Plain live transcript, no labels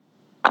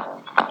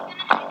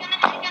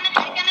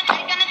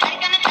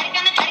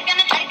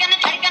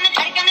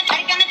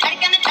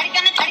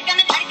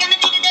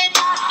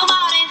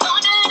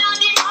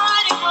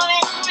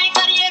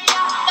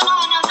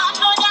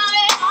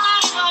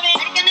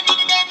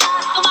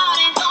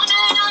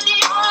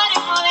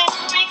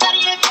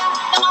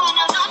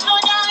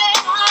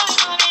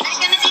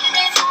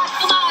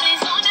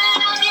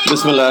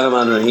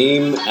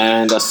Bismillahirrahmanirrahim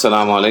and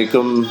Assalamu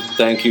alaikum.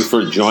 Thank you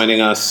for joining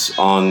us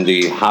on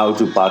the How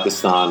to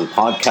Pakistan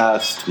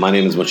podcast. My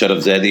name is Musharraf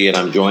Zaidi and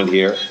I'm joined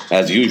here,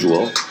 as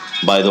usual,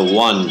 by the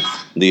one,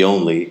 the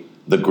only,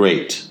 the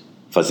great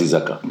Fuzzy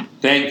Zaka.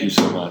 Thank you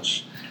so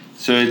much.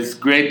 So it's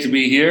great to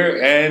be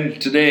here,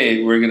 and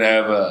today we're going to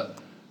have a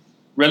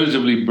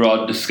relatively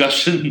broad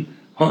discussion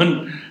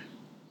on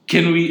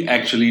can we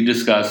actually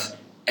discuss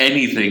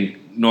anything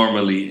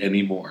normally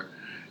anymore?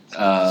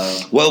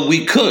 Well,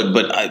 we could,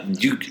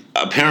 but you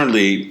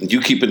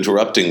keep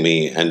interrupting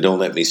me and don't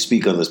let me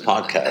speak on this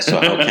podcast. So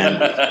how can we?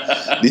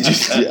 Did you?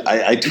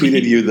 I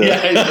tweeted you the.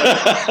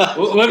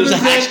 What was a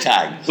that?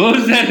 hashtag. What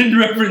was that in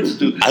reference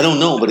to? I don't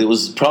know, but it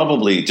was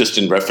probably just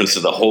in reference to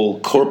the whole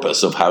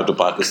corpus of How to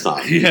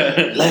Pakistan.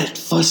 Yeah. Let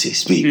Fuzzy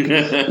speak.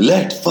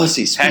 Let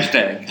Fuzzy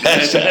speak.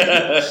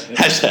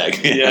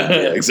 Hashtag.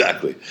 Yeah,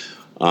 exactly.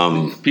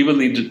 People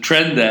need to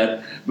trend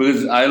that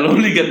because I'll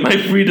only get my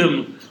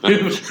freedom.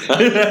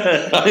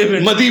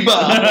 Madiba.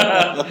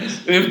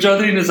 If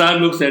Chaudhry Nissan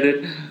looks at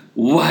it,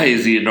 why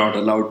is he not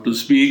allowed to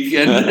speak?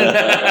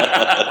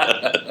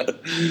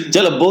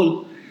 Chala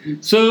bol.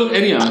 So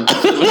anyhow,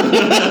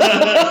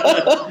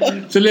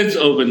 so let's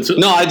open. So,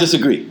 no, I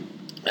disagree.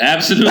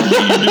 Absolutely,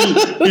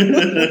 you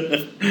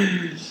do.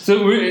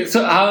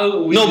 So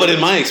how? No, but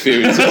in my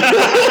experience.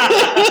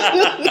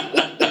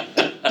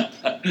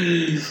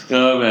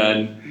 Oh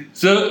man.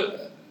 So.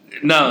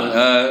 Now,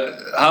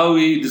 how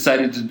we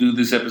decided to do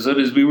this episode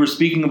is we were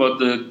speaking about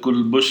the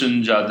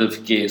Kulbhushan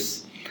Jadhav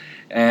case.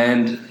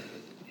 And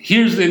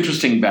here's the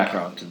interesting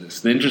background to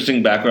this. The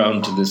interesting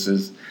background to this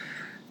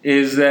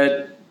is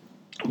that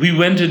we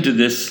went into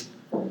this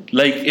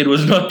like it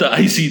was not the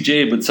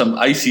ICJ but some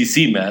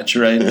ICC match,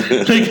 right?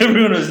 Like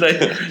everyone was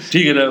like,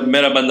 "Theek hai,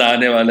 mera banda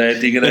aane wala hai,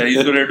 theek hai,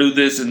 he's going to do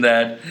this and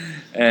that."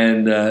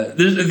 And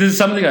this is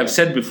something I've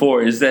said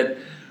before, is that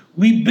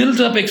we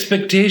built up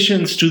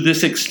expectations to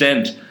this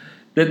extent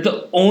that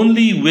the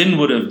only win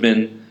would have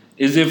been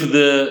is if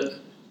the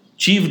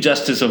Chief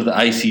Justice of the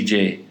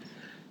ICJ,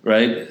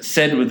 right,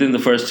 said within the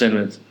first 10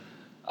 minutes,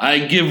 "I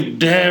give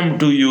damn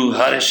to you,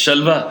 Harish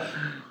Shalva.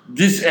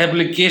 This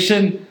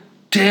application,"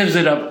 tears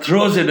it up,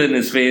 throws it in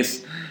his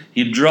face.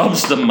 He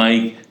drops the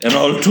mic and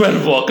all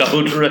 12 walk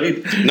out,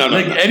 right? No.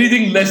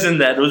 Anything less than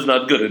that was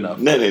not good enough.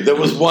 No, there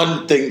was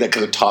one thing that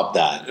could have topped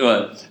that.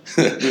 What?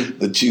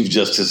 The Chief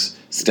Justice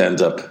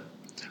stands up.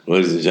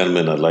 Ladies and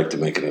gentlemen, I'd like to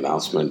make an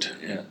announcement.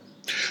 Yeah.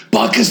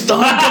 Pakistan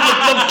ka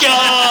matlab kya?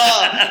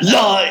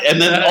 La,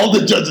 and then all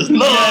the judges,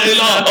 la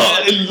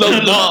ilaha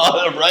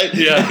illallah, right?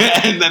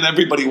 Yeah. And then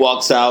everybody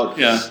walks out.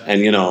 Yeah.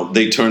 And,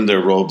 they turn their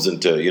robes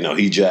into,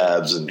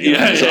 hijabs. And,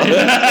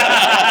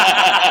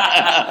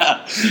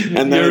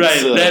 and you're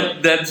right.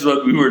 That's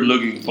what we were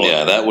looking for.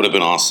 Yeah, that would have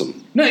been awesome.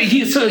 No,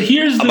 so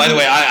here's the... by the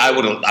way, I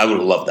would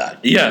have loved that.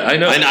 Yeah, I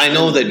know. And I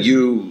know that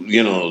you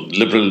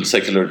liberal,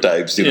 secular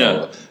types,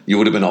 you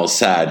would have been all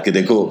sad कि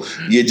देखो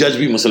ये judge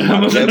भी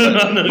मुसलमान है,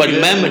 but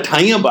मैं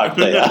मिठाइयाँ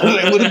बांटता यार.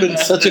 It would have been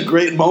such a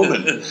great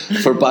moment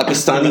for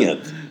Pakistaniyat.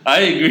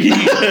 I agree.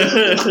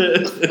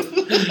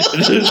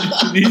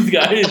 These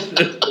guys,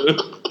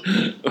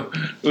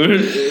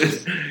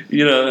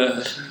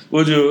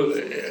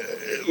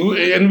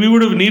 and we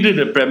would have needed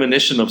a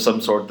premonition of some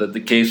sort that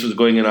the case was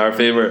going in our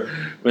favor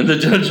when the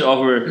judge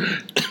offered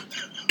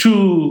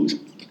 2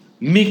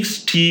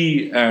 mixed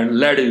tea and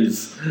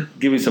laddus.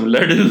 Give me some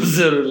laddus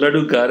or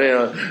laddu खा रहे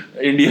हैं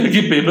India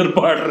की paper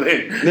पाड़ रहे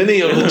हैं.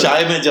 नहीं और वो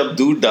चाय में जब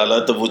दूध डाला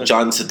तो वो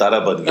चांद सितारा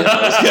बन गया.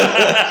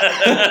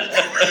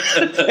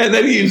 And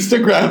then he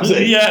Instagrams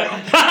it. Yeah.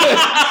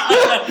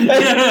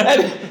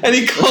 and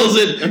he calls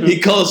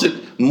it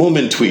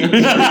moment tweet.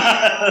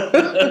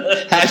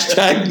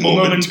 Hashtag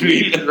moment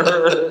tweet.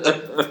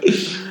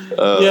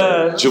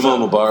 Jummah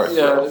Mubarak.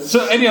 Yeah.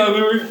 So anyhow,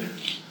 we were...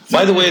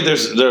 By the way,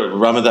 the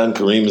Ramadan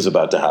Kareem is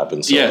about to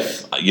happen. So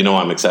yes.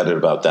 I'm excited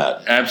about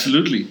that.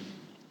 Absolutely.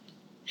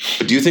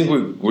 But do you think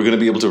we're going to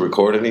be able to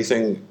record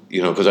anything?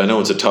 Because I know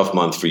it's a tough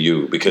month for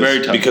you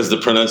because the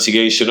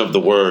pronunciation of the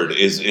word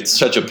it's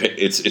such a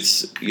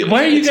it's.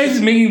 Why are you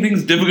guys making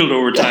things difficult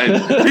over time?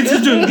 I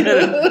just don't get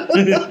it.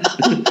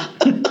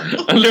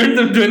 I learned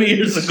them 20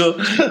 years ago.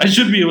 I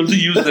should be able to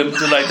use them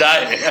till I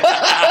die.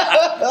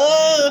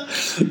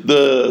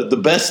 The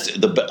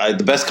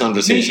best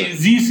conversation.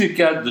 Z se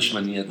kya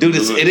dushmani hai? Dude,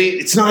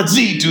 it's not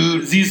Z,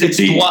 dude. Z se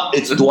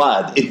it's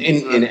duad.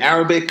 In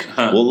Arabic,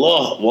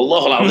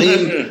 wallah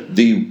al-azim,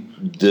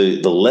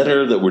 the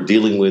letter that we're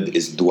dealing with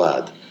is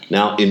duad.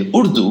 Now in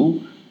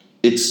Urdu,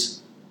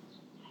 it's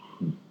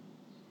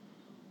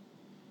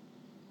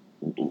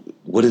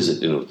what is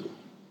it in Urdu?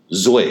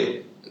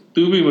 Zoe.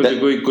 तू भी मुझे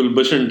कोई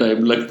Kulbhushan type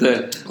लगता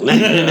है.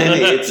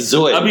 नहीं, it's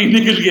Zoe. अभी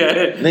निकल गया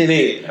है.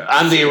 नहीं,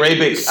 I'm the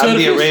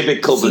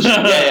Arabic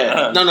Kulbhushan.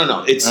 Yeah.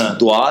 No. It's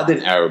duad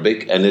in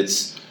Arabic, and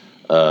it's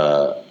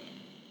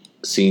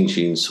Sin,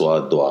 Shin,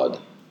 Swad, Duad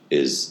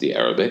is the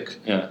Arabic.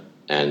 Yeah.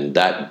 And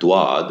that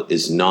duad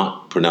is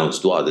not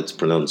pronounced duad, it's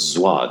pronounced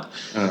zwad.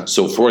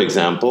 So, for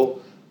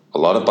example, a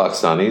lot of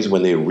Pakistanis,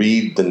 when they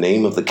read the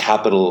name of the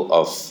capital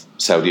of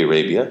Saudi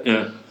Arabia,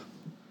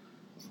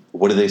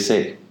 what do they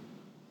say?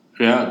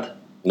 Riyadh.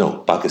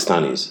 No,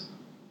 Pakistanis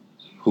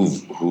who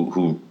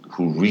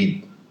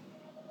read.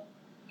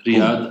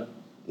 Riyadh.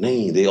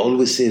 नहीं, they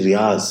always say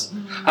Riyaz.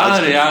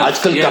 Riyadh.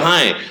 आजकल Yes. कहाँ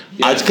है?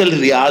 आजकल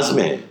रियाज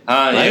में.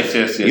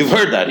 Yes. You've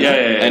heard that. Yeah,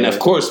 right? yeah, yeah, And yeah. of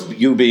course,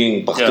 you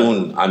being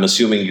Pakhtun, I'm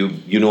assuming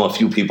you know a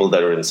few people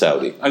that are in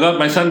Saudi. I got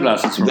my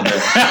sunglasses from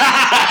there.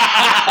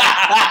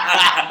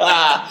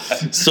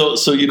 So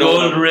you know.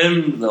 Gold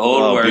rim, the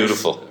whole works.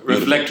 Beautiful.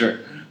 Reflector.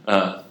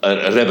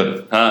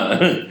 Ribbon.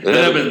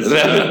 Ribbons.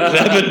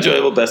 Ribbon जो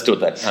है वो best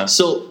होता है.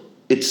 So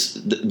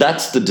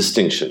that's the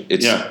distinction.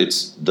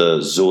 It's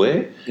the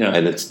zoe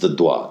and it's the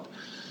duad.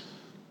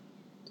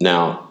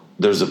 Now,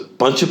 there's a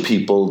bunch of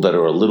people that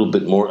are a little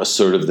bit more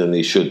assertive than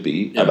they should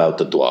be about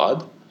the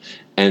duad.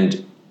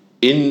 And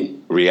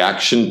in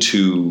reaction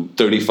to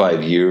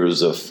 35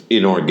 years of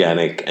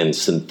inorganic and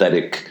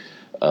synthetic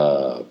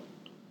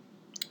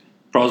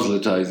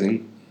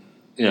proselytizing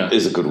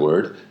is a good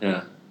word.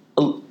 Yeah.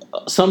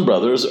 Some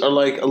brothers are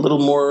like a little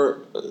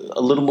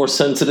more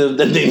sensitive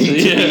than they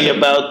need to be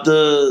about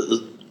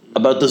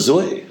the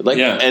zoe.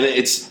 And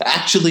it's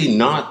actually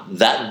not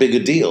that big a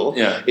deal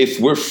if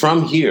we're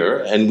from here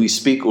and we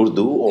speak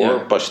Urdu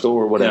or Pashto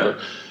or whatever.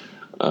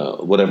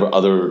 Whatever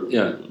other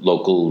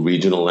local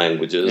regional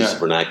languages,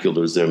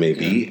 vernaculars there may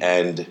be,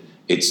 and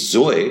it's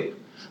zoe,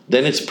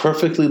 then it's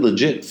perfectly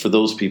legit for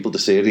those people to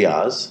say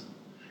Riyaz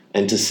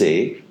and to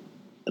say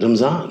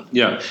Ramzan.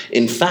 Yeah.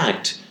 In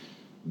fact,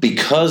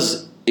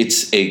 because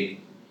it's the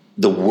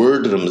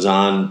word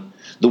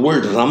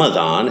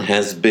Ramadan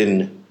has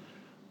been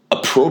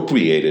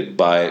appropriated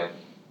by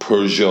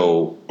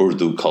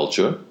Perso-Urdu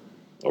culture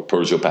or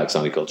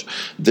Perso-Pakistani culture.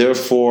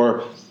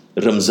 Therefore,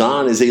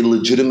 Ramzan is a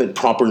legitimate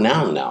proper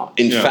noun now.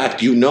 In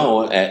fact,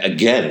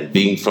 again,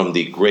 being from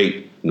the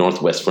great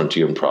Northwest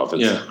Frontier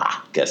Province,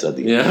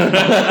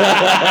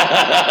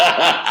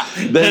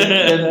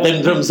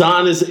 then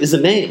Ramzan is a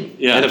name.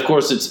 Yeah. And of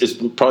course, it's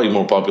probably a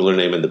more popular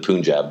name in the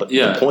Punjab. But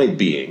the point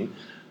being,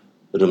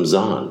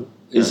 Ramzan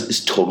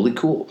is totally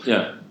cool.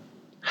 Yeah.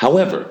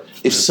 However,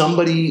 if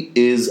somebody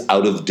is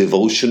out of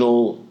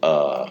devotional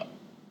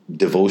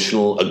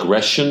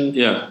aggression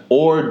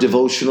or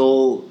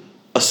devotional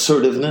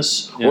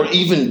assertiveness or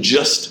even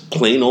just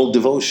plain old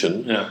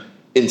devotion,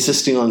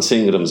 insisting on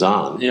saying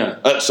Ramadan,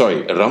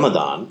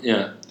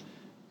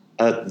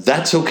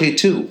 that's okay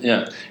too.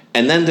 Yeah.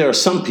 And then there are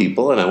some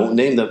people, and I won't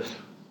name them,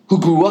 who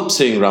grew up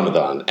saying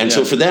Ramadan. And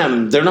so for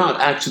them, they're not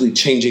actually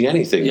changing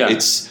anything. Yeah.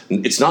 It's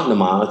not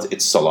namaz,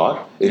 it's salat.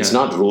 It's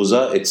not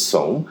roza, it's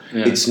som.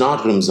 It's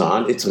not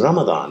Ramzan, it's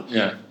Ramadan.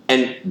 Yeah.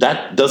 And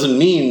that doesn't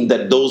mean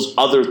that those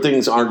other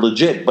things aren't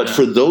legit. But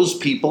for those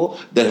people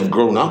that have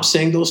grown up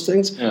saying those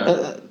things,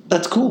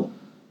 that's cool.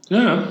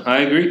 Yeah, I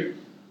agree.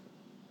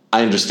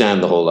 I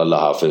understand the whole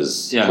Allah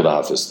Hafiz, Khuda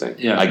Hafiz thing.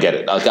 Yeah. I get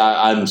it. Like,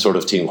 I'm sort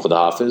of team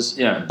Khuda Hafiz.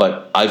 Yeah.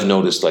 But I've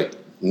noticed, like,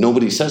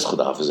 nobody says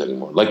Khuda Hafiz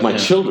anymore. Like, my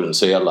children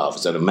say Allah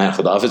Hafiz. And man,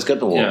 Khuda Hafiz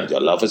kehte hain,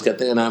 Allah Hafiz kehte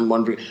hain. And I'm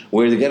wondering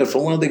where they get it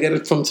from. Well, they get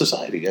it from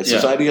society.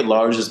 Society at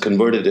large has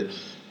converted it.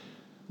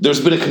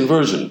 There's been a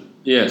conversion.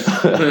 Yes.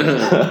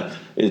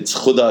 It's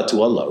Khuda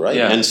to Allah, right?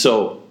 Yeah. And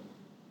so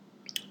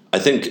I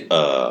think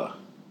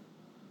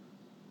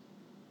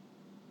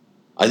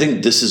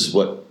this is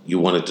what you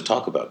wanted to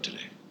talk about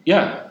today.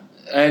 Yeah.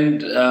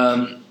 And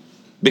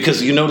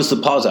because you notice the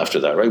pause after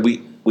that, right?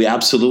 We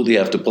absolutely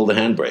have to pull the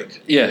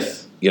handbrake.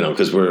 Yes.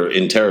 Because we're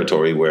in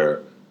territory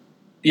where.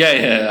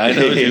 Yeah, I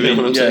know what you mean.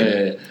 What I'm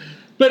saying? Yeah.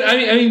 But I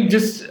mean,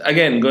 just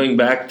again going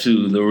back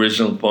to the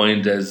original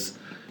point as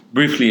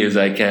briefly as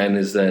I can,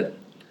 is that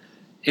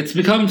it's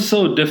become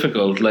so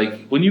difficult.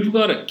 Like when you've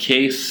got a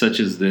case such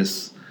as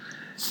this,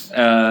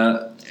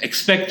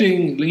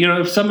 expecting,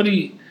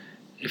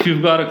 if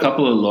you've got a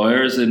couple of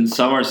lawyers and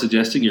some are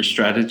suggesting your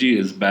strategy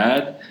is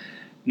bad,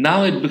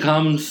 now it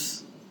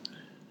becomes,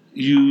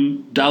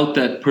 you doubt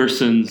that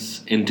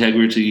person's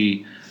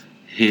integrity,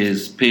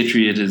 his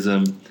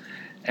patriotism.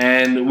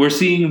 And we're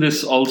seeing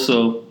this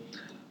also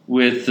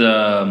with,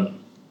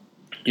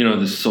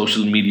 this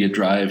social media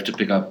drive to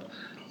pick up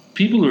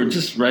people who are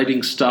just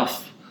writing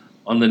stuff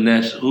on the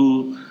net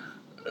who,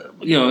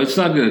 it's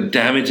not going to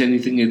damage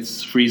anything,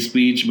 it's free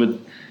speech, but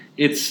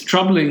it's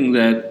troubling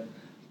that,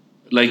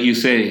 like you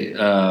say,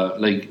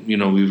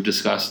 we've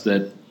discussed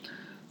that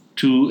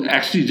to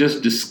actually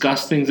just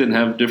discuss things and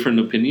have different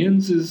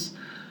opinions is,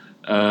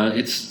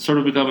 it's sort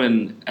of become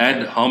an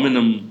ad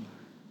hominem,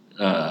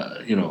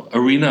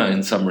 arena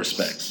in some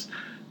respects.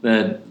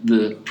 That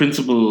the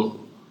principal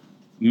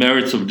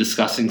merits of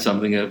discussing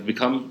something have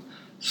become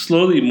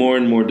slowly more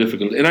and more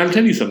difficult. And I'll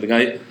tell you something.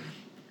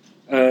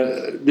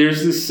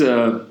 There's this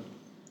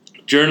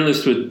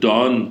journalist with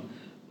Dawn,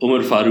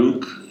 Umar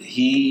Farooq.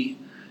 He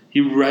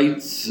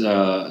writes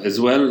as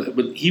well,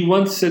 but he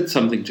once said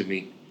something to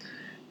me,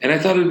 and I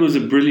thought it was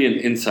a brilliant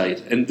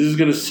insight. And this is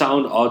going to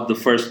sound odd the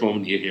first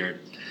moment you hear it.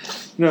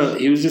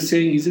 He was just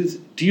saying, he says,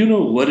 do you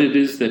know what it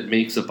is that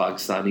makes a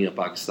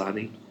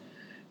Pakistani?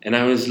 And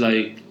I was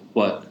like,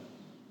 what?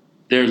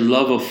 Their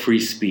love of free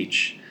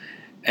speech.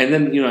 And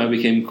then, I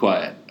became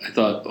quiet. I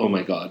thought, oh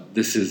my God,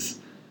 this is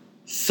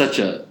such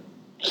a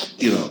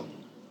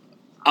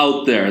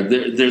out there.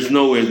 There's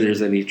nowhere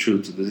there's any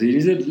truth to this.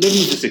 He said, let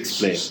me just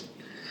explain.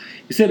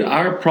 He said,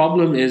 our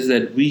problem is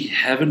that we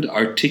haven't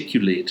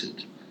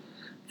articulated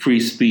free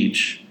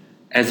speech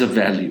as a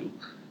value.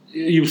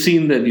 You've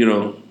seen that,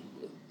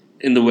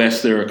 in the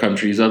West there are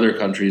countries, other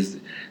countries,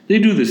 they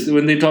do this.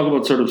 When they talk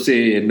about sort of,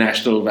 say, a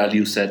national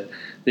value set,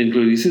 they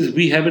include, he says,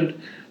 we haven't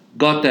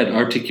got that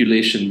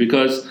articulation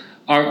because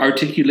our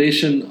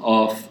articulation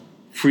of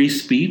free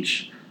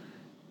speech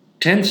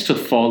tends to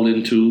fall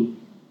into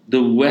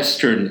the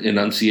Western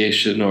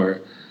enunciation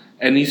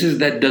and he says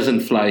that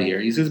doesn't fly here.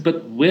 He says,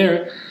 but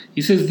where?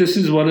 He says this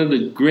is one of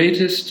the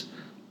greatest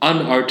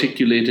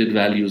unarticulated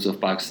values of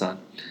Pakistan.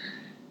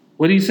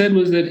 What he said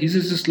was that, he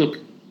says, just look,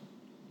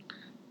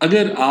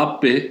 अगर आप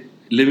पे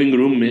living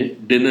room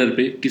में dinner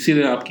पे किसी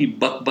ने आपकी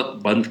बक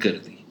बक बंद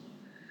कर दी.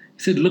 He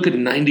said, look at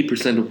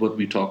 90% of what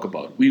we talk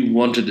about. We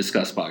want to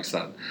discuss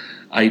Pakistan,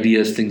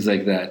 ideas, things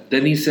like that.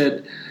 Then he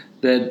said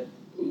that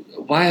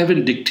why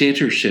haven't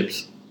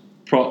dictatorships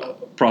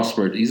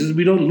prospered? He says,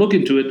 we don't look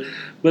into it,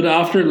 but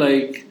after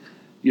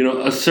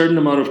a certain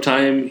amount of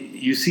time,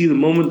 you see the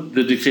moment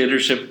the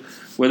dictatorship,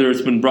 whether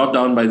it's been brought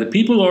down by the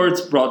people or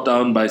it's brought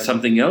down by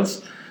something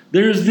else,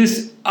 there's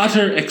this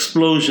utter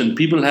explosion.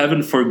 People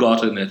haven't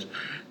forgotten it.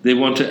 They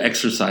want to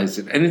exercise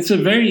it. And it's a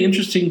very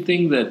interesting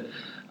thing that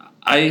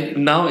I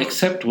now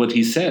accept what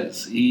he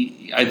says.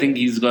 I think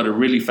he's got a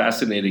really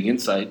fascinating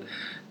insight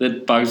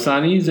that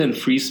Pakistanis and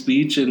free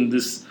speech and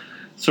this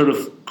sort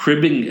of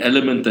cribbing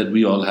element that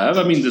we all have.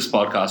 I mean, this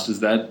podcast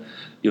is that,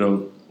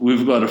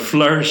 we've got a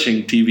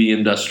flourishing TV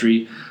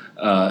industry.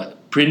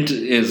 Print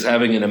is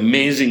having an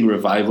amazing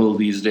revival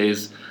these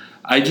days.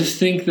 I just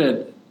think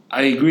that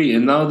I agree.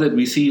 And now that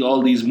we see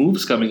all these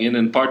moves coming in,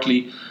 and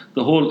partly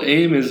the whole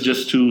aim is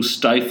just to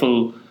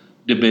stifle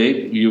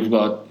debate. You've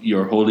got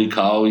your holy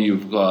cow,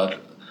 you've got,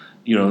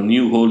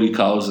 new holy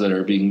cows that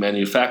are being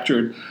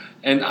manufactured.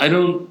 And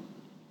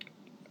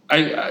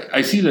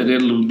I see that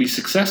it'll be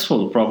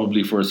successful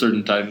probably for a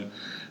certain time.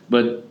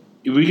 But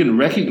if we can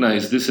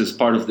recognize this as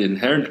part of the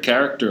inherent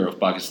character of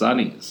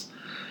Pakistanis,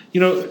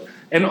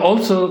 and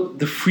also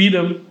the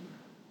freedom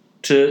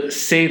to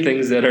say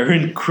things that are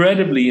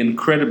incredibly,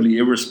 incredibly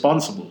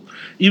irresponsible.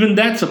 Even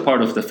that's a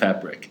part of the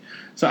fabric.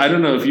 So I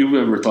don't know if you've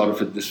ever thought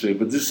of it this way,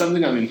 but this is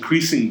something I'm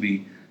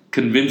increasingly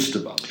convinced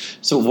about.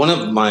 So one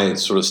of my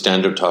sort of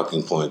standard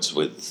talking points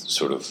with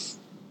sort of,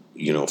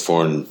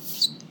 foreign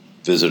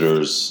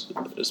visitors,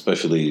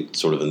 especially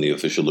sort of in the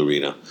official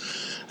arena,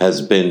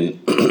 has been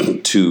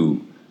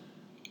to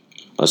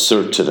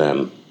assert to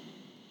them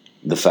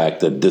the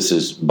fact that this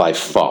is by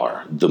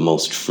far the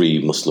most free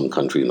Muslim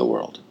country in the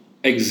world.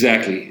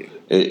 Exactly.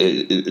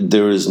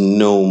 There is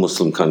no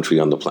Muslim country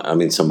on the planet. I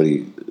mean,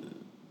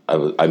 I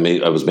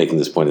was making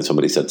this point and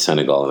somebody said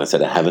Senegal, and I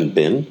said I haven't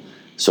been,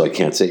 so I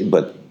can't say.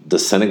 But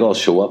does Senegal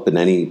show up in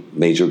any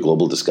major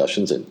global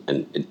discussions? And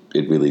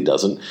it really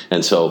doesn't.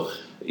 And so,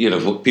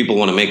 if people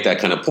want to make that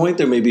kind of point,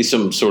 there may be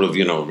some sort of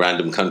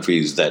random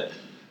countries that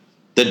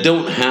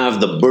don't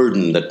have the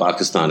burden that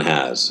Pakistan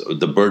has,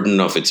 the burden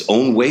of its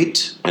own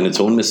weight and its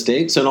own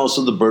mistakes, and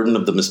also the burden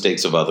of the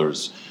mistakes of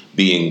others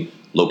being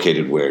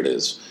located where it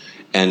is.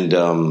 And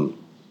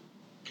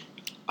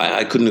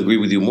I couldn't agree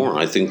with you more.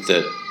 I think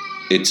that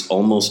it's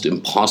almost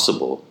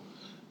impossible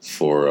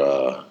for,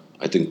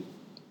 I think,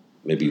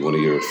 maybe one of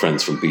your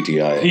friends from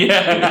PTI.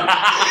 Yeah.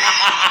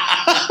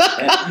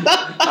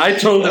 I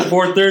told at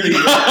 4:30.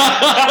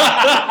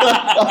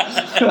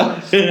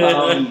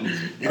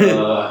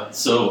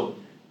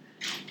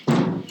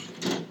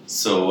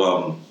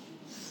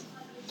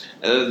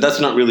 That's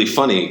not really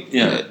funny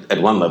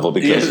at one level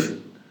because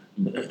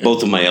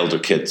both of my elder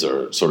kids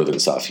are sort of in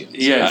Safians.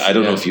 Yes, I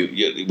don't know if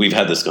we've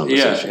had this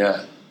conversation.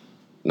 Yeah.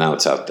 Now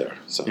it's out there.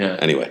 So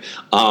anyway,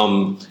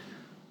 I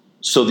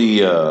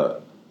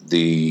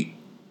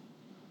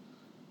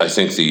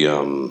think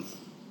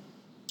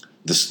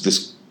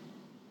this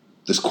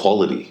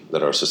quality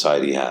that our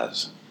society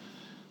has,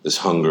 this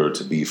hunger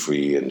to be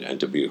free and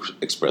to be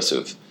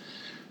expressive,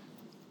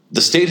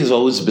 the state has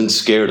always been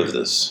scared of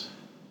this.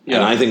 Yeah.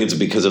 And I think it's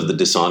because of the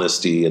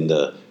dishonesty and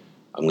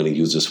I'm going to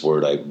use this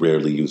word, I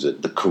rarely use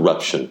it, the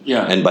corruption.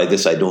 Yeah. And by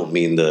this, I don't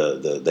mean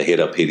the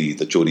hera peri,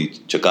 the chori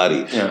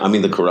chakari. Yeah. I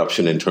mean the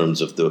corruption in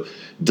terms of the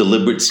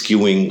deliberate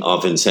skewing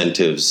of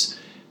incentives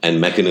and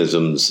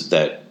mechanisms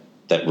that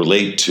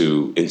relate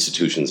to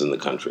institutions in the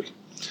country.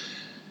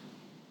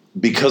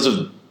 Because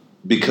of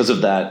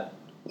that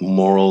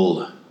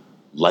moral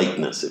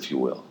lightness, if you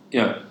will,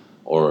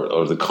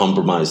 or the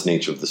compromised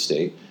nature of the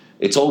state,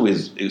 it's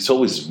always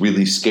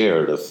really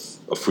scared of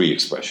free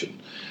expression.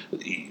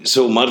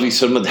 So Madhvi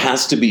Sarmad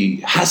has to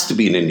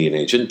be an Indian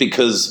agent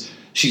because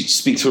she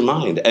speaks her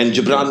mind. And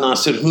Jibran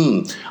Nasir,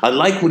 I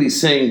like what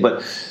he's saying,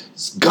 but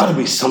it's got to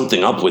be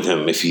something up with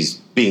him if he's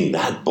being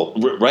that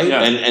right.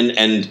 Yeah.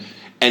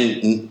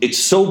 And it's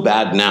so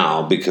bad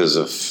now because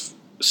of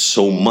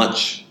so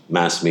much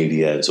mass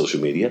media and social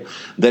media,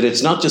 that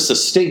it's not just a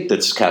state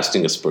that's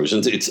casting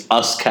aspersions, it's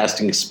us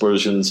casting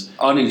aspersions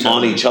On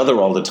each other.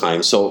 all the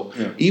time. So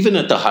even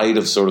at the height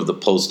of sort of the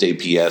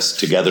post-APS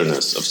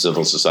togetherness of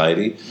civil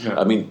society,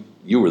 I mean,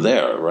 you were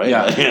there, right?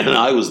 Yeah. And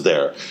I was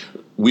there.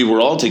 We were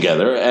all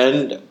together,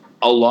 and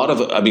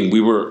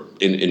we were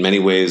in many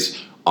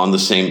ways on the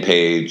same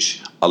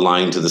page,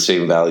 aligned to the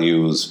same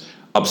values,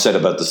 upset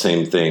about the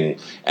same thing,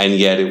 and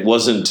yet it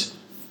wasn't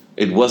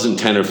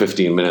 10 or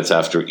 15 minutes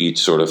after each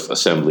sort of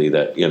assembly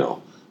that,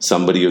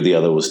 somebody or the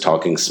other was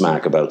talking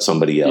smack about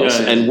somebody else.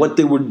 Yeah. And what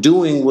they were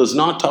doing was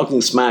not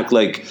talking smack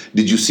like,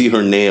 did you see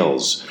her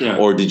nails? Yeah.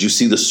 Or did you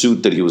see the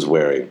suit that he was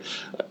wearing?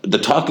 The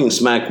talking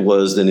smack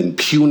was an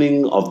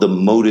impugning of the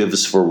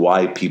motives for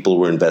why people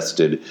were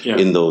invested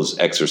in those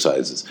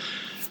exercises.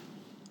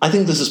 I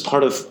think this is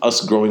part of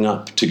us growing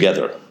up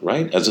together,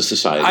 right, as a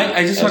society.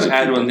 I just want to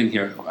add one thing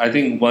here. I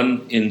think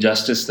one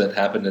injustice that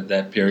happened at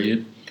that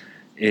period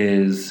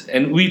is,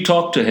 and we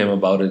talked to him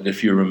about it,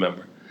 if you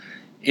remember,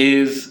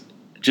 is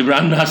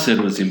Gibran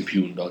Nasir was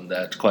impugned on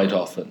that quite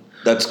often.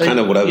 That's kind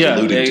of what I was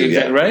alluding to,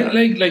 exactly,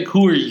 right? Like,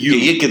 who are you?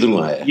 Ye kidhun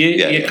aaya?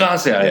 Ye kahan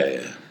se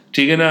aaya?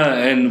 ठीक है ना?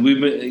 And we,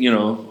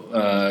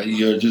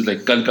 you're just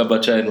like kal ka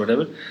bacha and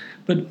whatever.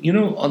 But,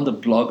 on the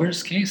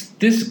blogger's case,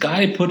 this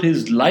guy put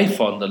his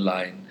life on the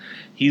line.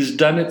 He's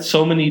done it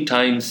so many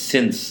times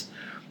since.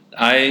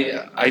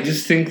 I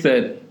just think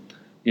that,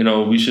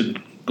 we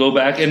should go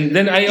back. And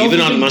then I even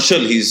on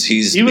Mashal, he's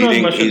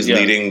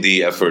leading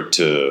the effort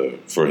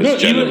for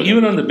his gender.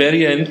 Even on the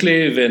Beria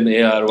Enclave and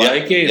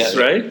ARY case,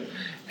 right?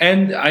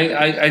 And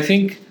I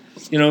think,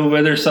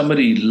 whether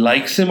somebody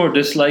likes him or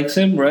dislikes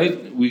him,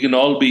 right? We can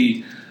all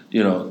be,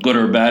 good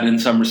or bad in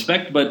some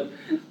respect, but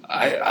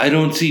I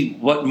don't see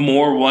what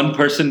more one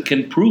person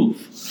can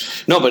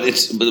prove. No, but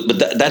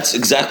that's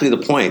exactly the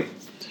point.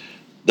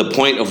 The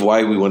point of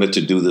why we wanted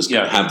to do this,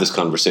 have this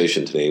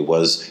conversation today,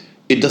 was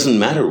it doesn't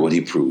matter what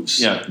he proves.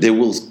 Yeah. There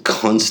will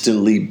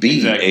constantly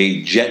be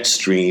a jet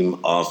stream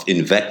of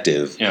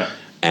invective,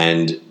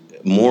 and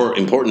more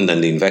important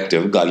than the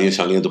invective, gaaliyan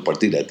shaliyan to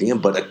padti rehti hain,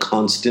 but a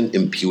constant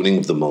impugning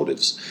of the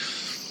motives.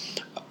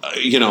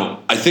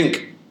 I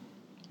think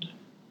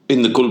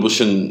in the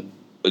Kulbhushan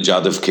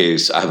Jadhav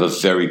case, I have a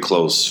very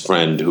close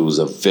friend who's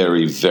a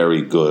very,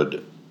 very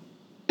good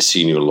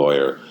senior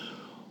lawyer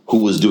who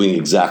was doing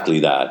exactly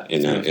that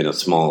in a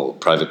small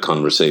private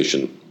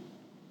conversation.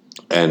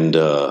 And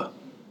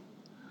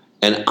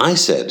I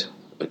said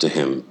to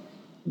him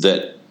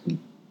that,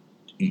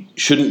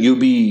 shouldn't you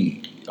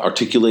be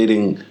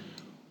articulating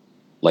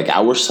like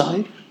our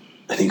side?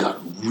 And he got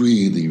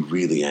really,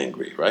 really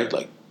angry, right?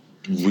 Like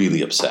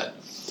really upset.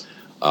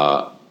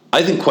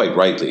 I think quite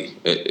rightly,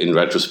 in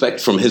retrospect,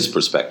 from his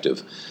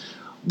perspective.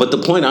 But the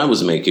point I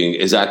was making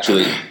is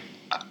actually,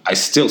 I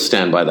still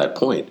stand by that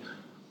point.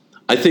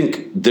 I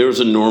think there's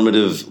a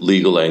normative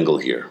legal angle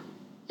here.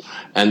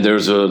 And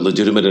there's a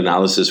legitimate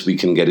analysis we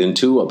can get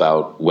into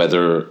about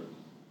whether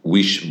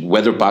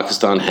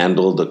Pakistan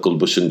handled the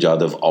Kulbhushan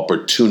Jadhav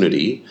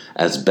opportunity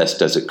as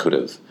best as it could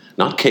have.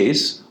 Not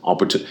case,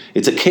 opportunity.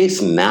 It's a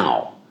case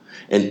now.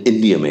 And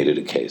India made it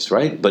a case,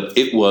 right? But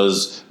it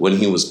was, when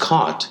he was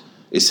caught,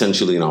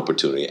 essentially an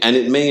opportunity. And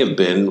it may have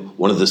been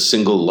one of the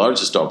single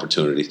largest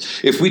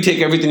opportunities. If we take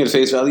everything at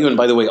face value, and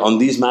by the way, on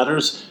these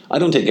matters, I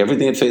don't take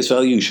everything at face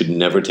value. You should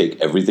never take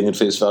everything at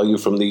face value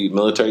from the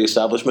military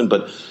establishment.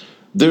 But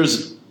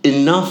there's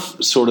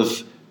enough sort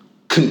of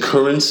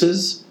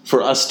concurrences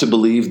for us to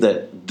believe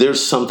that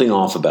there's something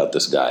off about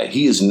this guy.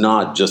 He is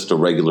not just a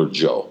regular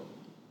Joe.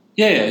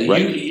 Yeah.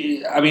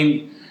 Right?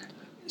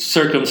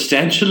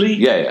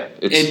 Circumstantially,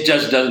 it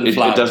just doesn't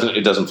fly.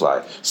 It doesn't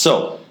fly.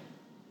 So,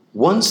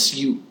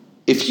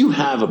 if you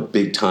have a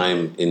big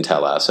time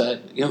intel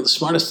asset, the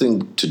smartest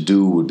thing to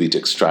do would be to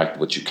extract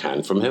what you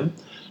can from him,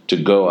 to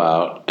go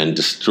out and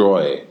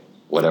destroy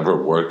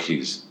whatever work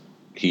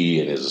he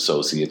and his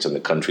associates in the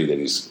country that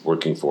he's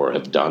working for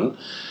have done,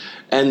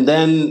 and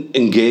then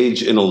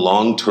engage in a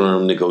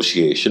long-term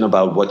negotiation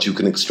about what you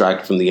can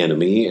extract from the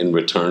enemy in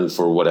return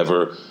for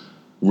whatever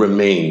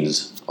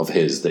remains of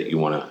his that you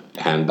want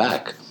to hand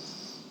back.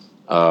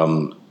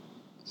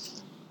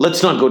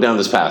 Let's not go down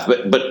this path,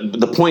 but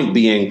the point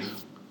being,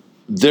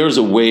 there's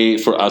a way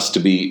for us to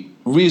be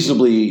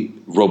reasonably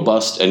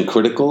robust and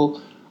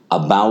critical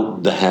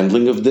about the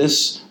handling of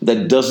this.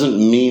 That doesn't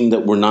mean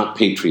that we're not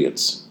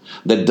patriots.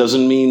 That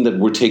doesn't mean that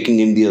we're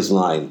taking India's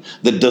line.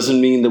 That doesn't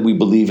mean that we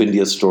believe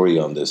India's story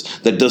on this.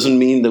 That doesn't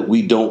mean that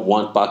we don't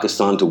want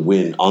Pakistan to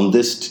win on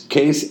this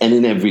case and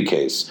in every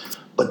case.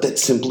 But that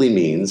simply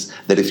means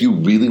that if you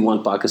really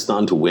want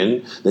Pakistan to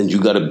win, then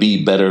you got to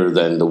be better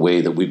than the way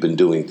that we've been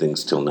doing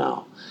things till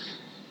now.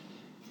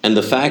 And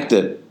the fact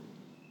that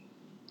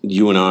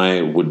you and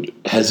I would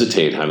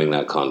hesitate having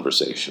that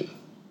conversation,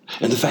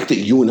 and the fact that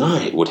you and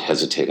I would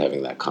hesitate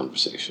having that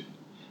conversation,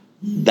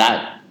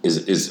 that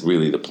is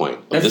really the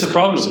point. That's the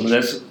problem.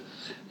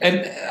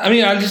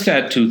 I'll just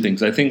add two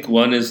things. I think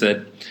one is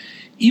that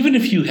even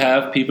if you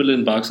have people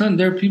in Pakistan,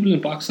 there are people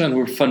in Pakistan who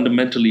are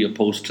fundamentally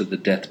opposed to the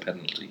death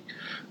penalty.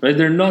 Right?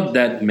 There are not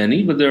that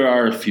many, but there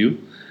are a few.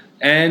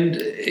 And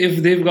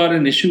if they've got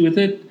an issue with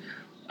it,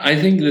 I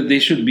think that they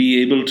should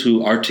be able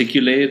to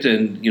articulate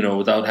and,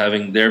 without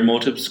having their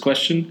motives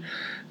questioned.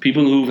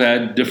 People who've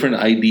had different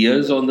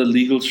ideas on the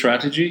legal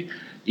strategy,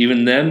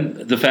 even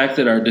then, the fact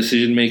that our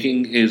decision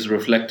making is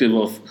reflective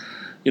of,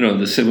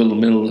 the civil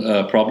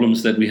mill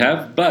problems that we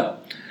have.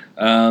 But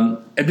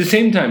at the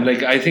same time,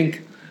 I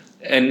think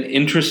an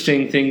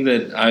interesting thing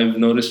that I've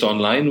noticed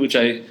online, which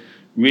I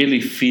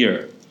really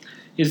fear,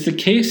 is the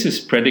case is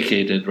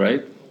predicated,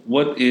 right?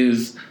 What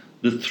is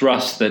the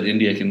thrust that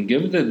India can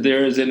give? That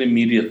there is an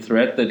immediate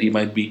threat that he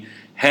might be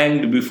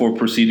hanged before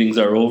proceedings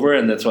are over,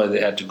 and that's why they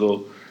had to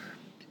go.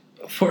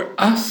 For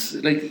us,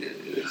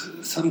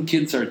 some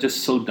kids are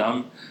just so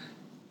dumb.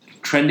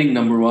 Trending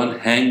number one,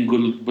 hang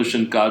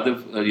Kulbhushan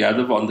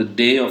Yadav on the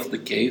day of the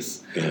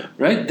case,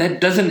 right?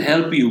 That doesn't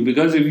help you,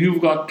 because if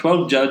you've got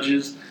 12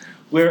 judges,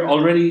 where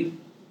already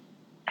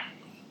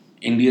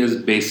India's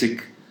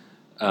basic,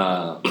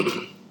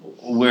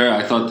 where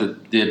I thought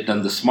that they had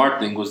done the smart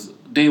thing was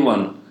day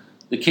one,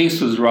 the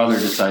case was rather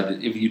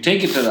decided. If you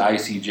take it to the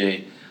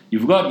ICJ,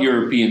 you've got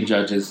European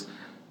judges.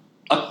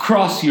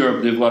 Across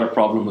Europe, they've got a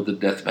problem with the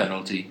death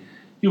penalty.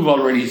 You've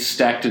already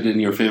stacked it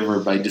in your favor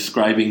by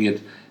describing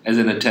it as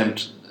an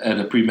attempt at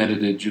a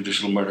premeditated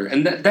judicial murder.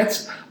 And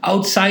that's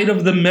outside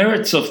of the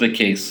merits of the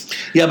case.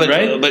 Yeah, but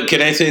right? But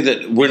can I say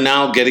that we're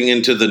now getting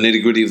into the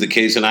nitty-gritty of the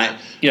case, and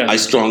I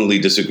strongly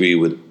disagree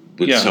with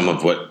some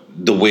of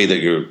the way that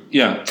you're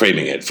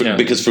framing it.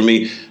 Because for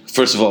me,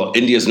 first of all,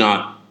 India's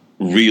not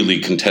really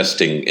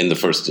contesting in the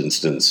first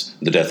instance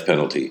the death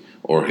penalty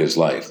or his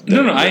life.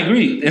 I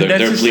agree. And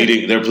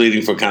they're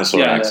pleading for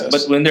consular access.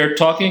 But when they're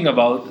talking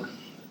about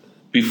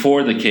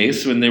before the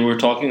case, when they were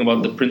talking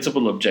about the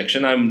principal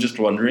objection, I'm just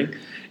wondering,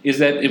 is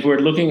that if we're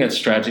looking at the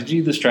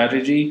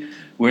strategy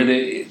where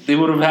they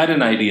would have had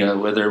an idea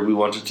whether we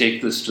want to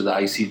take this to the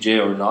ICJ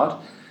or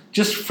not,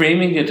 just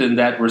framing it in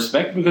that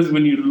respect, because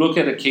when you look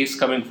at a case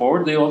coming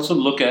forward, they also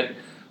look at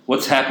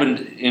what's happened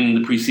in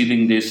the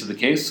preceding days of the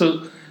case.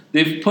 So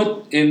they've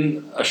put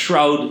in a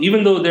shroud,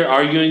 even though they're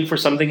arguing for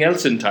something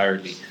else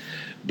entirely.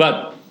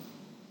 But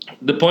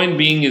the point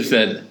being is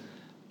that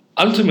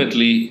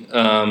ultimately,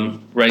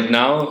 right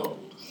now,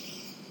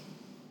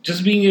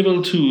 just being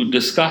able to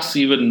discuss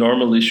even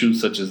normal issues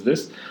such as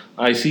this,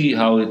 I see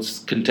how it's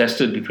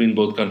contested between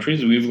both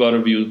countries. We've got a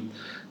view,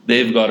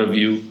 they've got a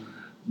view.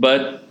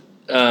 But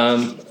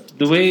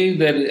the way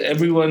that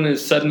everyone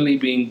is suddenly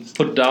being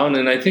put down,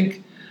 and I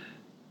think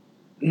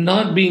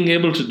not being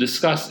able to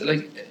discuss,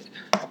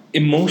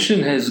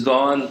 emotion has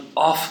gone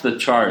off the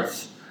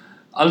charts.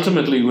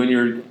 Ultimately, when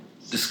you're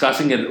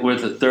discussing it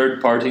with a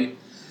third party,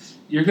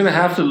 you're going to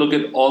have to look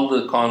at all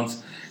the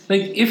cons.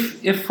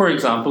 If for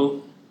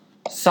example,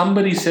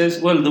 somebody says,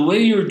 well, the way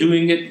you're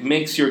doing it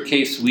makes your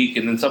case weak,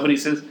 and then somebody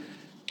says,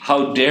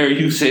 how dare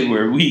you say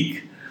we're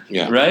weak,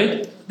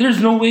 right?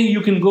 There's no way you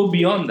can go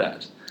beyond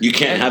that. You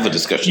can't have a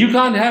discussion. You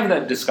can't have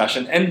that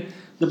discussion. And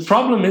the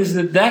problem is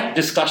that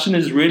discussion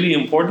is really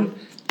important,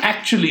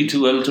 actually,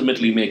 to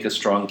ultimately make a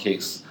strong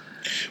case.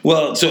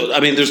 Well,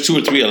 there's two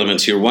or three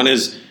elements here. One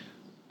is,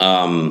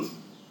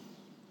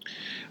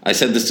 I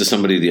said this to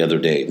somebody the other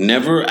day,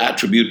 never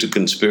attribute to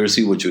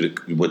conspiracy what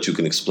you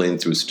can explain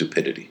through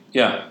stupidity.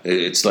 Yeah.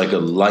 It's like a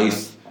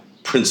life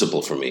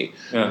principle for me.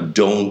 Yeah.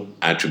 Don't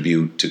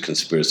attribute to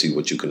conspiracy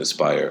what you can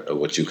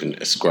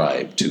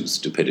ascribe to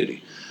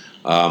stupidity.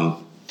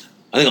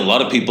 I think a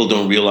lot of people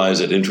don't realize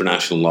that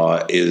international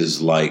law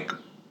is like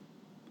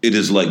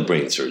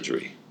brain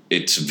surgery.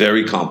 It's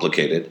very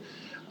complicated.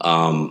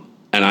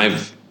 And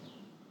I've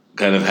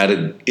kind of had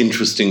an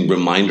interesting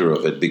reminder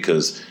of it,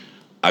 because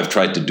I've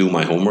tried to do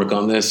my homework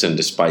on this, and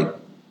despite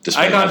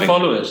I can't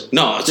follow it.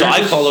 No, so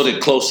I followed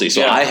it closely.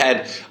 So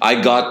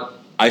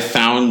I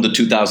found the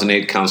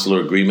 2008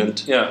 Consular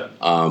Agreement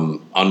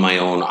on my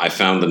own. I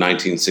found the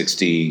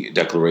 1960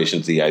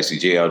 Declaration to the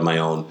ICJ on my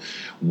own.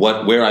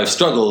 Where I've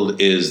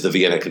struggled is the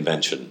Vienna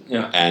Convention,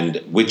 and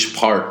which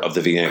part of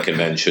the Vienna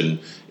Convention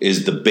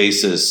is the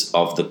basis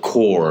of the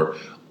core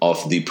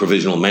of the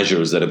provisional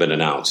measures that have been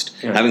announced.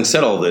 Yeah. Having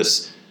said all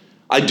this,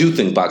 I do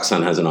think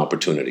Pakistan has an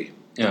opportunity.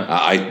 Yeah.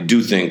 I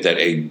do think that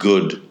a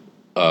good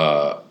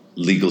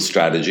legal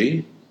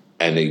strategy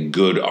and a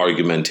good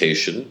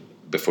argumentation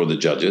before the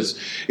judges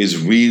is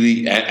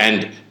really,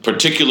 and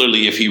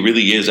particularly if he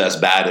really is as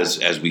bad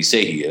as we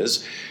say he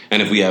is,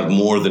 and if we have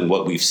more than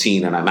what we've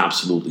seen, and I'm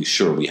absolutely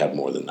sure we have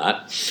more than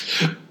that,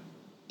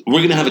 we're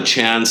going to have a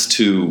chance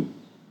to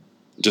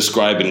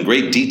describe in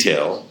great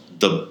detail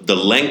the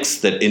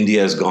lengths that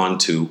India has gone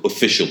to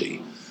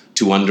officially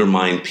to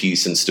undermine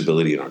peace and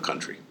stability in our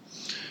country.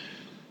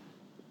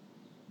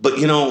 But,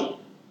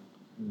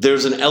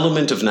 there's an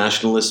element of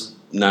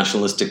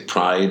nationalistic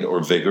pride or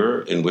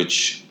vigor in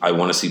which I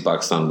want to see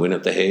Pakistan win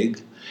at The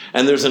Hague.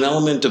 And there's an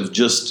element of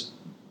just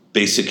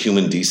basic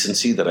human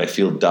decency that I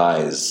feel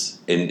dies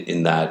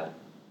in that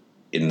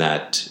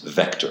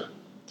vector.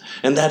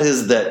 And that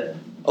is that,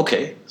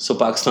 okay, so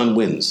Pakistan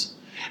wins.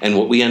 And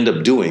what we end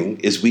up doing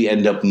is we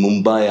end up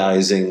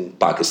Mumbaiizing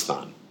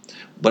Pakistan.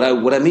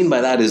 But what I mean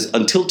by that is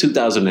until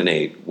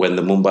 2008, when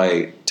the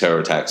Mumbai terror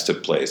attacks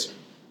took place,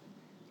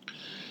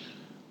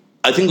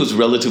 I think it was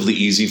relatively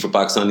easy for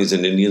Pakistanis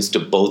and Indians to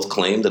both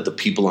claim that the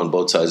people on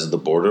both sides of the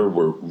border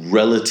were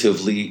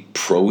relatively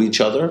pro each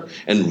other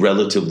and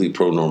relatively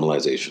pro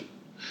normalization.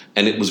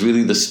 And it was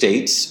really the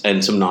states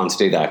and some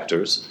non-state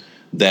actors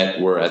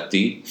that were at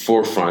the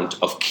forefront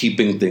of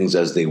keeping things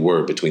as they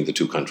were between the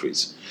two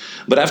countries.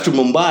 But after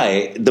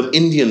Mumbai, the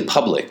Indian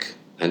public,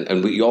 and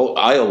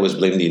I always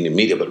blame the Indian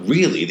media, but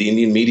really the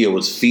Indian media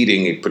was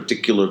feeding a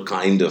particular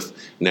kind of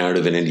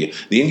narrative in India.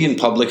 The Indian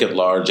public at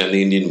large and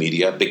the Indian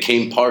media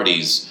became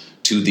parties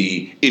to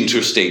the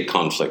interstate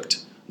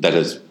conflict that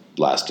has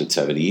lasted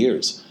 70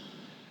 years.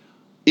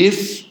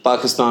 If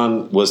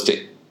Pakistan was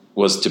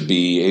to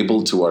be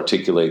able to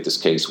articulate this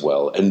case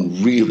well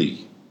and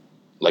really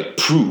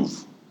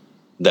prove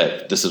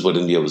that this is what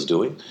India was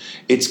doing,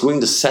 it's going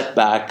to set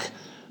back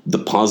the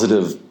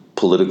positive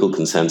political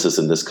consensus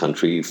in this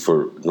country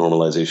for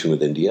normalization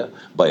with India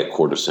by a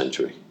quarter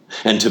century.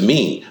 And to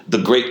me, the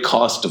great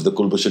cost of the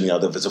Kulbhushan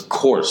Yadav is, of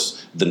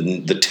course,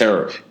 the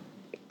terror.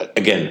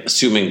 Again,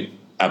 assuming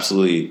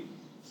absolutely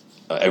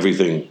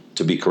everything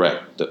to be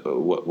correct,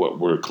 what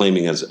we're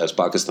claiming as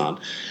Pakistan.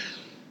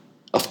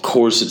 Of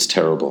course it's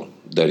terrible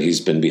that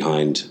he's been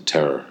behind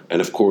terror.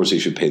 And of course he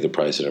should pay the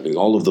price and everything.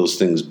 All of those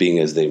things being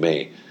as they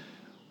may.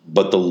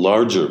 But the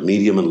larger,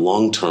 medium and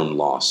long-term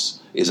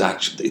loss is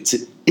actually, it's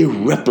an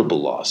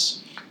irreparable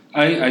loss.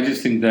 I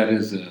just think that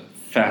is a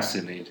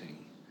fascinating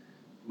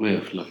way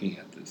of looking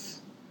at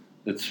this.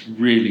 That's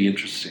really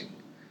interesting.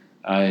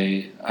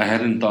 I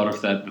hadn't thought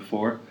of that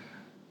before.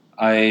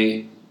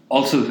 I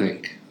also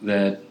think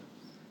that,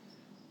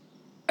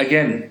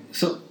 again,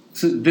 so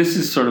this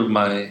is sort of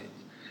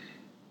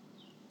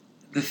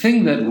the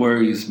thing that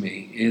worries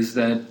me is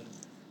that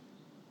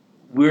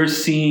we're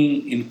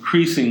seeing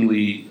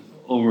increasingly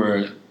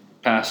over the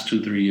past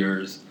 2-3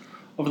 years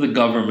of the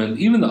government,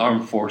 even the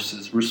armed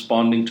forces,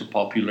 responding to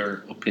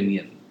popular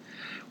opinion,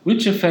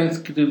 which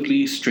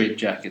effectively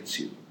straitjackets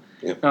you.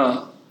 Yep.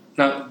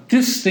 Now,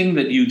 this thing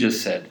that you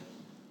just said,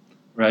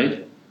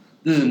 right?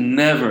 This is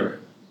never,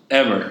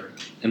 ever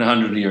in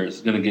 100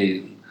 years going to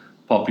gain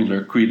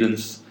popular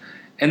credence.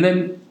 And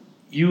then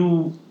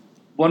you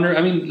wonder,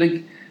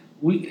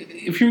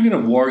 if you're going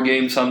to war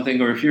game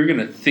something, or if you're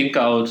going to think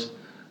out,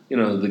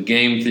 the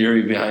game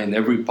theory behind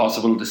every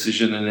possible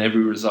decision and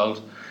every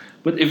result,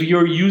 but if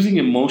you're using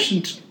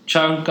emotion to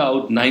chunk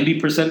out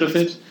 90% of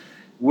it,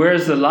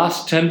 whereas the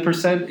last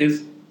 10%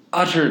 is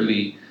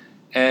utterly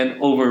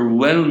and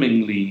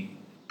overwhelmingly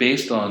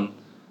based on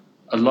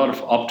a lot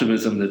of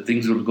optimism that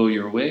things will go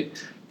your way,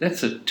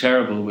 that's a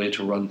terrible way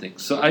to run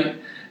things. So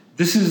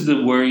this is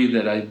the worry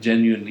that I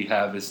genuinely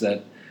have, is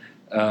that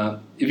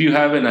if you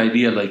have an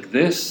idea like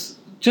this,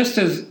 just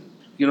as,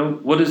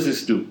 what does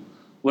this do?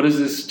 What does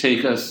this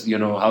take us?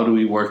 How do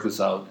we work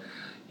this out?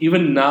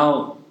 Even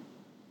now,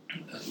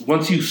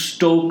 once you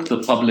stoke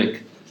the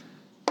public,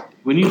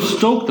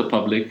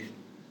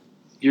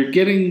 you're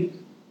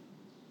getting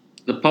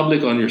the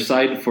public on your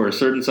side for a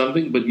certain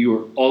something, but you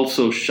are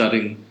also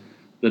shutting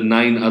the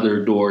 9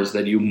 other doors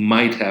that you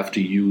might have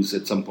to use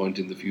at some point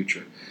in the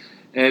future.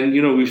 And,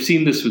 we've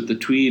seen this with the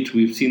tweet,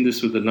 we've seen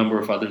this with a number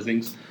of other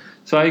things.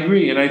 So I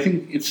agree, and I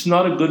think it's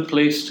not a good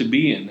place to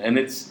be in. And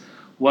it's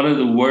one of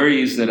the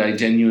worries that I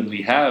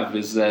genuinely have,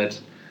 is that,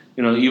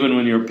 even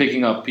when you're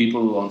picking up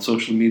people on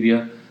social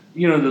media,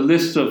 the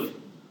list of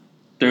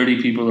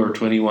 30 people or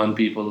 21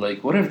 people,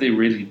 what have they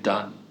really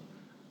done,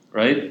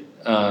 right?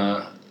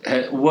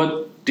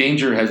 What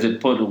danger has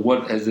it put, or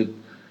what has it...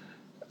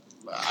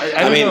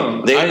 I don't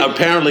know. They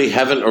apparently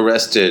haven't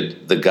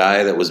arrested the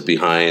guy that was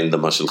behind the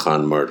Mashal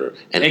Khan murder.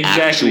 An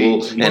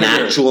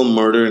actual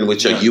murder in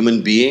which a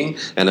human being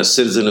and a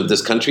citizen of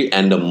this country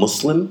and a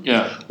Muslim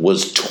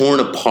was torn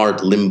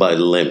apart limb by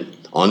limb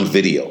on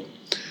video.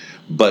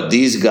 But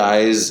these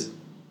guys,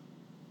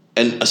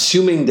 and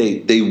assuming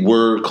they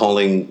were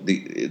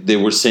they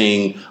were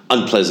saying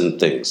unpleasant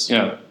things.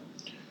 Yeah.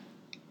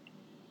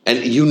 And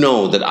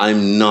that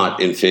I'm not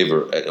in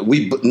favor.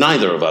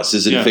 Neither of us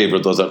is in favor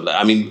of those.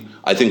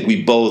 I think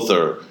we both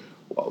are.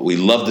 We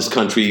love this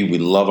country. We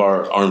love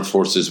our armed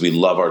forces. We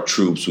love our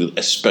troops,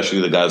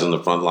 especially the guys on the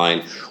front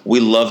line.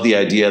 We love the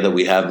idea that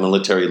we have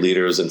military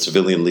leaders and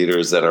civilian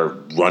leaders that are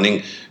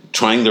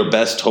trying their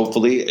best.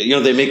 Hopefully,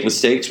 they make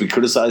mistakes. We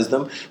criticize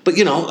them, but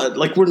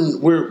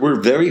we're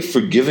very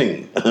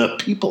forgiving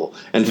people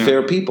and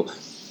fair people.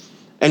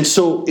 And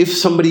so, if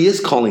somebody is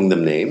calling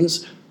them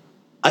names,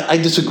 I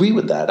disagree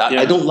with that.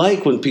 I don't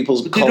like when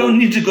people But they don't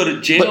need to go to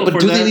jail. But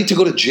do they need to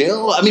go to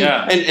jail?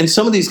 And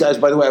some of these guys,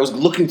 by the way, I was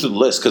looking through the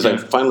list because I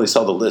finally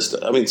saw the list.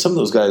 Some of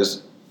those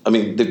guys,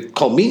 they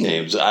called me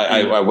names.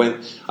 I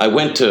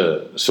went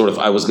to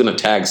I was going to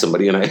tag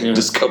somebody, and I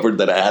discovered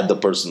that I had the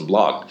person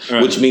blocked,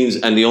 which means,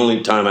 and the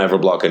only time I ever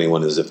block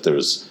anyone is if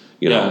there's,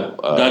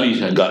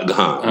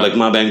 like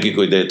ma bank ki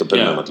koi de to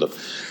phir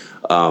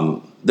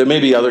matlab. There may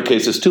be other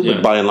cases too,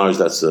 but by and large,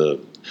 that's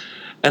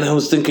And I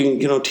was thinking,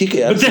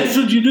 TK. But that's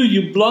what you do.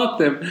 You block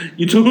them.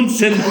 You don't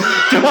send them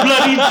to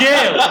bloody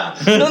jail.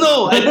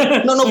 no.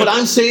 But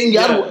I'm saying,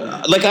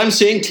 like I'm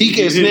saying,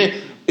 TK.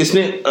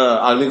 इसने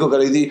army को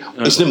गाली दी,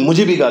 इसने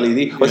मुझे भी गाली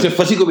दी, और इसने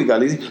फसी को भी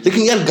गाली दी.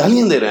 लेकिन यार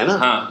गालियां दे रहा है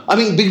ना. I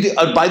mean, big.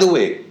 By the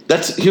way,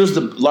 here's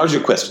the larger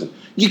question.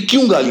 ये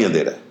क्यों गालियां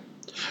दे रहा है?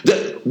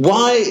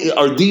 Why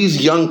are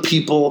these young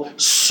people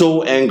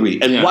so angry?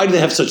 And why do they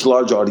have such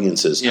large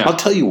audiences? I'll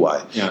tell you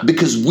why.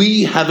 Because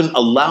we haven't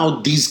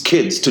allowed these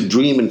kids to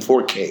dream in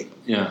 4K.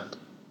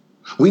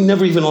 We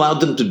never even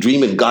allowed them to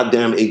dream in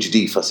goddamn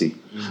HD, fussy.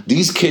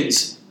 These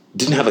kids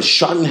didn't have a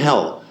shot in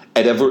hell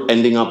at ever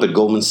ending up at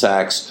Goldman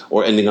Sachs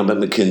or ending up at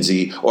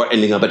McKinsey or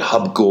ending up at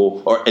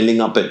Hubco or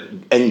ending up at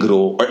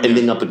Engro or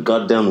ending up at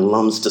goddamn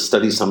Lums to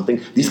study something.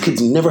 These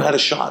kids never had a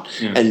shot.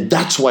 And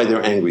that's why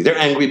they're angry. They're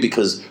angry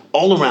because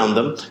all around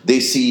them, they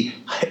see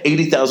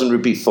 80,000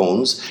 rupee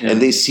phones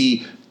and they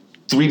see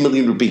 3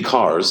 million rupee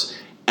cars,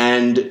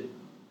 and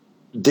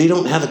they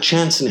don't have a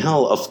chance in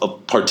hell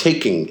of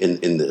partaking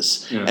in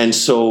this. And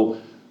so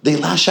they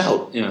lash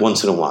out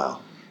once in a while.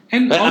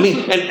 And also, I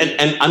mean,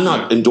 and I'm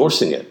not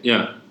endorsing it.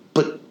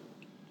 But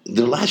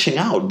they're lashing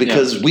out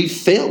because we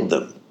failed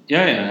them.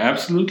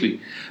 Absolutely.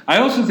 I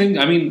also think,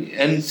 I mean,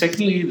 and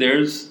secondly,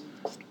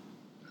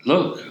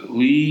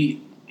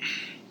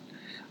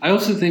 I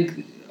also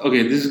think,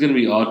 okay, this is going to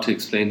be odd to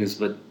explain this,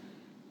 but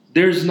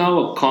there's now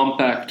a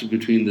compact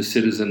between the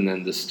citizen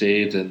and the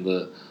state and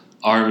the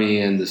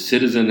army and the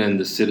citizen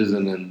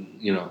and,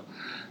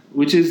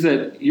 which is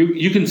that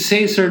you can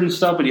say certain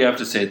stuff, but you have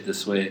to say it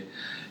this way.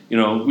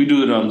 We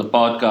do it on the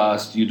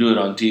podcast, you do it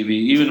on TV,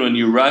 even when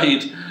you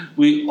write,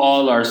 we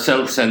all are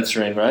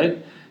self-censoring, right?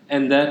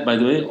 And that, by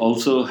the way,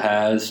 also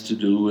has to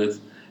do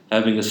with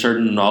having a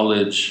certain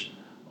knowledge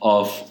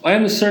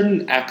and a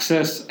certain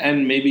access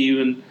and maybe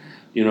even,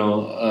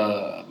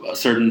 a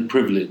certain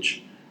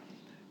privilege.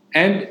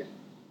 And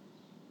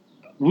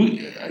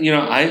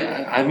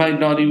I might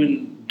not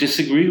even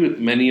disagree with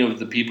many of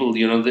the people,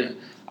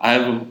 I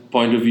have a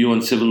point of view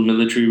on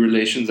civil-military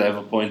relations, I have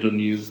a point of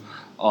view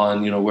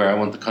on where I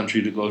want the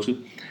country to go to,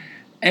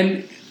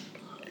 and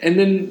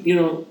then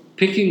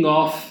picking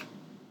off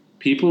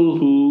people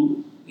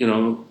who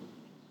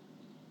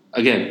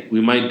again, we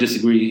might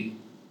disagree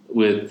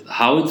with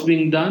how it's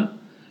being done,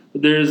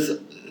 but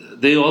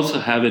they also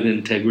have an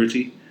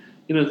integrity.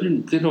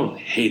 They don't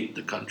hate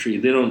the country.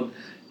 They don't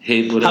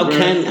hate whatever.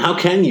 How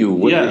can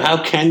you? How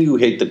can you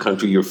hate the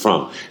country you're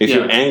from? If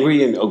you're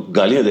angry and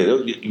galiyan de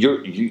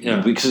rahe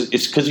ho,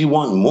 because you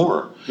want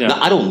more. Now,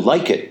 I don't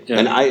like it,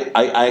 and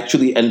I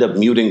actually end up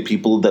muting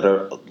people that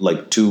are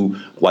like too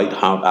white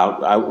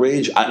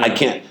outrage. I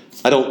can't.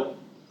 I don't.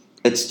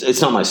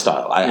 It's not my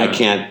style. I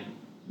can't.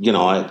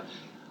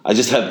 I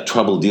just have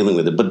trouble dealing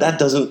with it. But that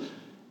doesn't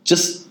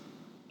just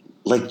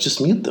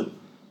mute them.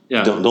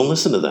 Don't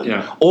listen to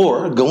them.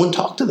 Or go and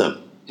talk to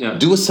them.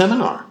 Do a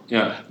seminar.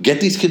 Get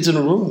these kids in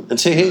a room and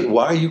say, hey,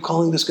 why are you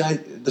calling this guy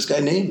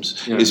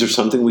names? Is there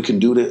something we can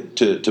do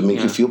to make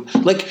you feel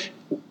like?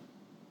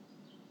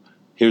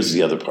 Here's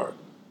the other part.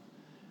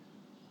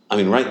 I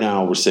mean, right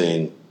now we're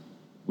saying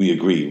we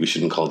agree we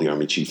shouldn't call the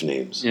army chief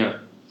names.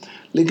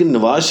 लेकिन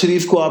नवाज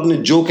शरीफ को आपने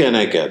जो कहना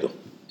है कह दो.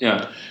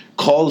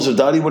 Call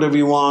Zardari whatever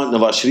you want,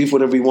 Nawaz Sharif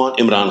whatever you want,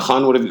 Imran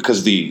Khan whatever,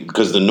 because the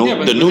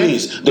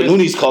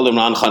Noonis call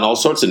Imran Khan all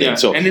sorts of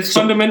names. And it's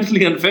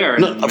fundamentally unfair.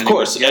 No, of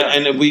course,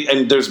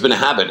 and there's been a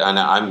habit, and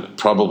I'm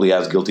probably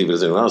as guilty of it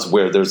as anyone else,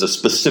 where there's a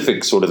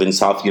specific sort of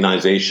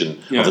Insafianization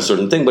of a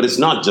certain thing, but it's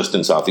not just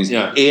Insafis.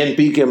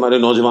 ANP ke hamare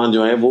naujawan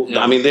jo hain,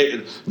 I mean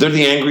they're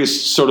the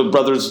angriest sort of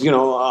brothers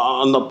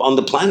on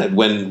the planet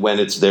when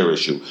it's their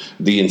issue.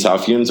 The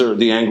Insafians are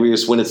the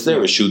angriest when it's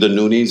their issue. The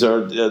Noonis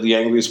are the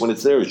angriest when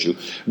it's their issue.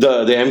 The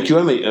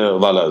MQM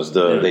walas,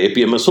 the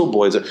APMSO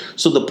boys.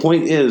 So the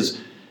point is,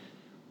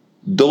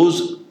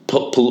 those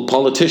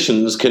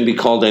politicians can be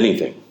called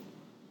anything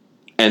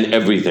and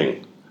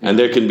everything. And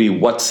there can be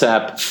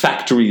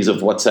factories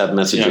of WhatsApp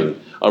messaging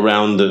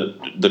around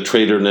the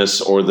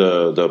traitorness or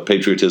the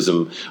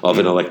patriotism of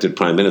an elected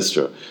prime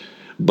minister.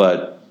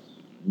 But,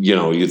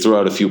 you throw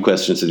out a few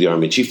questions to the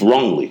army chief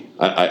wrongly.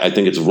 I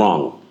think it's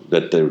wrong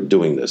that they're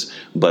doing this,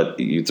 but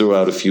you throw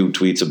out a few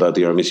tweets about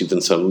the army chief,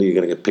 and suddenly you're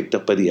going to get picked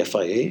up by the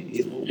FIA.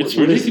 It's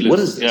ridiculous. What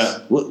is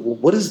this?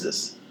 What is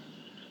this?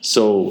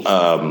 So,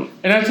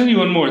 and I'll tell you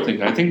one more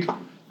thing. I think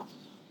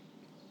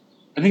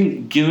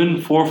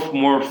given 5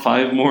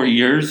 more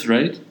years,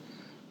 right?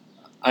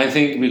 I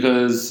think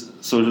because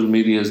social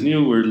media is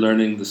new, we're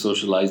learning the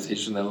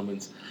socialization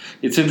elements.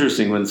 It's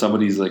interesting when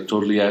somebody's like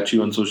totally at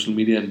you on social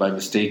media, and by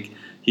mistake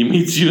he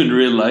meets you in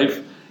real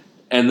life.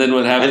 And then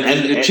what happens?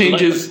 And it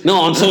changes.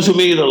 On social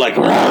media they're like,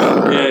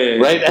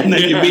 right? And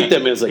then you meet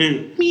them, and it's like,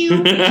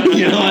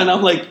 and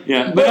I'm like,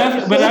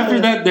 But after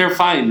that, they're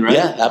fine, right?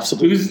 Yeah,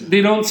 absolutely. Because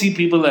they don't see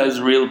people as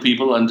real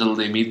people until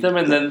they meet them,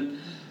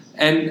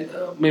 and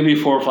maybe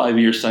 4 or 5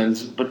 years time.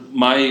 But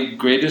my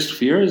greatest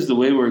fear is the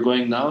way we're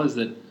going now is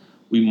that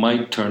we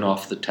might turn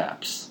off the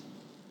taps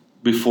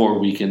before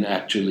we can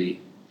actually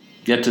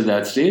get to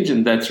that stage,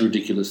 and that's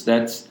ridiculous.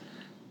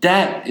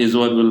 That is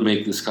what will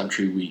make this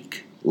country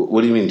weak.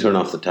 What do you mean turn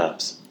off the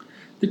taps?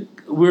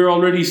 We're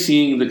already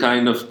seeing the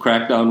kind of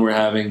crackdown we're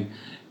having.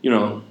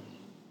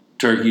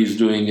 Turkey's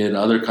doing it.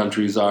 Other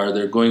countries are.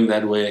 They're going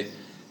that way.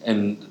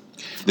 And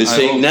this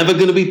ain't never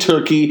going to be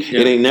Turkey.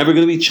 Yeah. It ain't never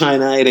going to be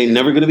China. It ain't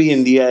never going to be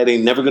India. It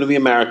ain't never going to be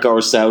America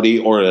or Saudi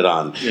or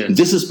Iran. Yeah.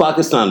 This is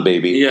Pakistan,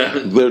 baby.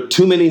 Yeah. We're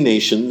too many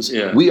nations.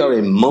 Yeah. We are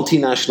a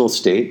multinational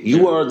state.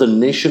 You are the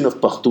nation of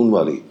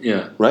Pakhtunwali.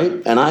 Yeah. Right?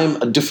 And I'm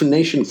a different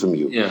nation from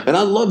you. Yeah. And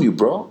I love you,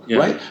 bro. Yeah.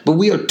 Right? But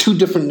we are two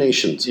different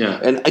nations.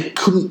 Yeah. And I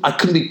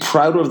couldn't be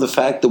prouder of the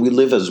fact that we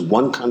live as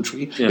one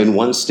country in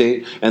one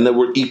state and that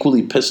we're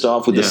equally pissed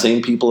off with the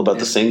same people about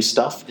the same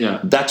stuff. Yeah.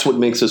 That's what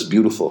makes us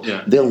beautiful.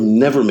 Yeah. They'll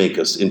never make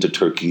us into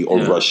Turkey or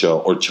Russia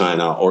or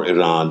China or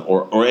Iran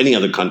or any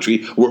other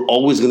country. We're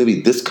always going to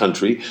be this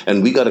country,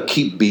 and we got to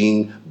keep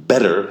being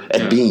better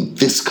at being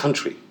this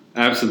country.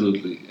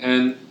 Absolutely.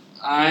 And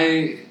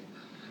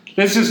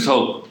let's just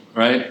hope,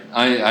 right?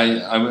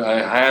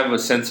 I have a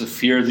sense of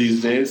fear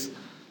these days.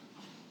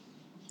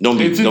 Don't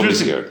be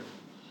scared.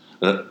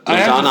 You're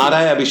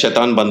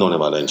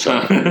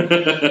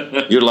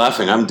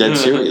laughing. I'm dead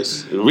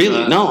serious.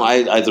 Really? No,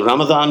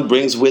 Ramadan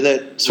brings with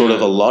it sort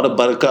of a lot of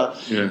barakah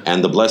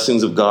and the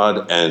blessings of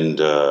God, and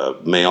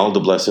may all the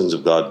blessings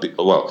of God be,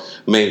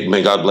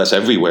 may God bless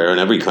everywhere in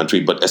every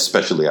country, but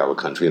especially our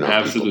country and our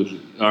Absolutely.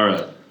 people. All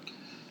right.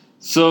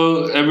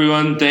 So,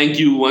 everyone, thank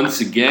you once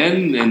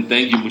again, and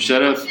thank you,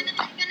 Musharraf.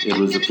 It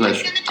was a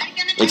pleasure.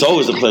 It's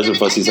always a pleasure,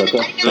 Fasi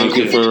Saka. Thank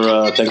you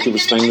for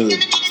spending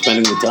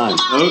the time.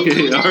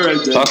 Okay, all right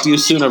then. Talk to you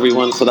soon,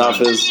 everyone. Khuda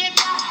Hafiz.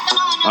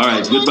 All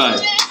right,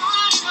 goodbye.